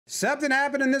Something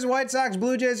happened in this White Sox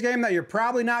Blue Jays game that you're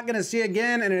probably not going to see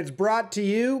again, and it's brought to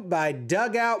you by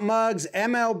Dugout Mugs.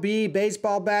 MLB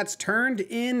baseball bats turned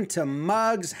into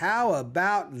mugs. How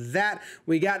about that?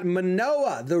 We got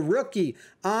Manoah, the rookie,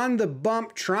 on the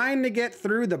bump, trying to get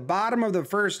through the bottom of the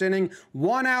first inning.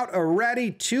 1 out already,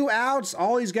 2 outs.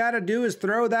 All he's got to do is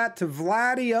throw that to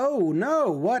Vladdy. Oh, no,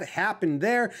 what happened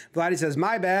there? Vladdy says,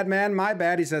 my bad, man, my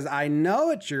bad. He says, I know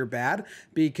it's your bad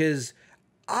because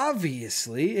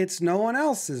obviously it's no one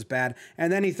else's bad.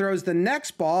 And then he throws the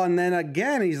next ball, and then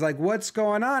again he's like, what's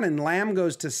going on? And Lamb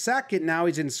goes to second. Now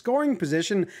he's in scoring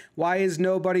position. Why is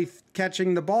nobody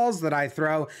catching the balls that I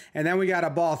throw? And then we got a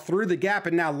ball through the gap,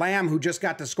 and now Lamb, who just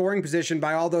got to scoring position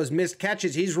by all those missed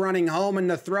catches, he's running home, and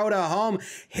the throw to home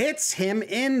hits him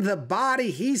in the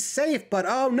body. He's safe, but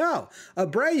oh no,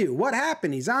 Abreu, what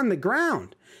happened? He's on the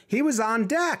ground. He was on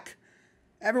deck.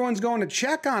 Everyone's going to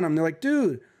check on him. They're like,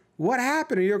 dude, what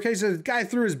happened? Are you okay? So the guy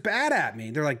threw his bat at me.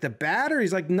 They're like, the batter?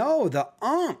 He's like, no, the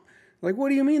ump. Like, what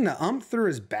do you mean the ump threw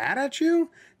his bat at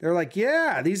you? They're like,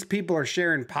 yeah, these people are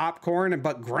sharing popcorn.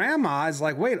 But grandma is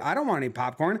like, wait, I don't want any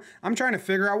popcorn. I'm trying to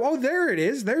figure out, oh, there it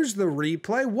is. There's the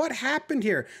replay. What happened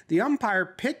here? The umpire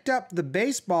picked up the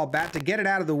baseball bat to get it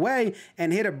out of the way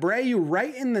and hit Abreu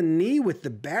right in the knee with the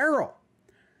barrel.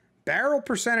 Barrel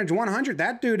percentage 100.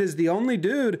 That dude is the only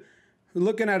dude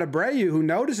looking at Abreu who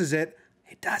notices it.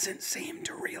 He doesn't seem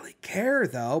to really care,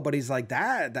 though, but he's like,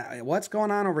 that what's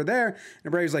going on over there?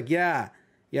 And Abreu's like, yeah,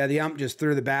 the ump just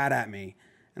threw the bat at me.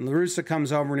 And La Russa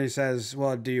comes over and he says,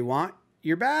 well, do you want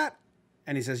your bat?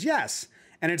 And he says, yes.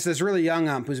 And it's this really young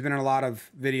ump who's been in a lot of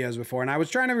videos before. And I was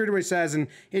trying to read what he says, and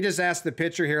he just asked the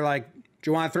pitcher here, like, do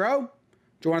you want to throw?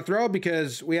 Do you want to throw?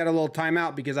 Because we had a little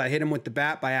timeout because I hit him with the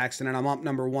bat by accident. I'm ump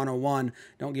number 101.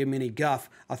 Don't give me any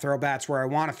guff. I'll throw bats where I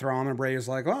want to throw them. And Abreu's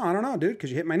like, well, I don't know, dude, because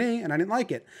you hit my knee and I didn't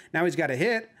like it. Now he's got a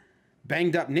hit.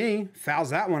 Banged up knee. Fouls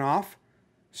that one off.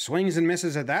 Swings and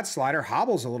misses at that slider.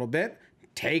 Hobbles a little bit.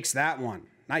 Takes that one.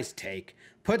 Nice take.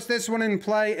 Puts this one in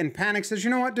play and panics. Says, you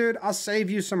know what, dude? I'll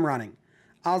save you some running.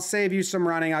 I'll save you some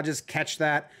running. I'll just catch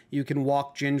that. You can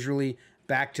walk gingerly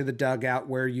back to the dugout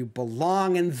where you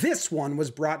belong. And this one was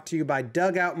brought to you by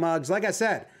Dugout Mugs. Like I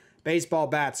said, baseball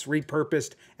bats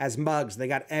repurposed as mugs. They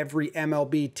got every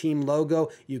MLB team logo.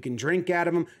 You can drink out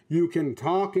of them. You can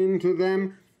talk into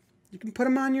them. You can put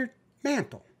them on your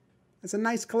mantle. It's a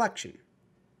nice collection.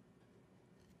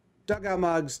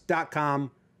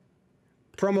 DugoutMugs.com.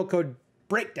 Promo code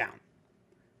BREAKDOWN.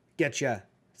 Get you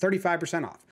 35% off.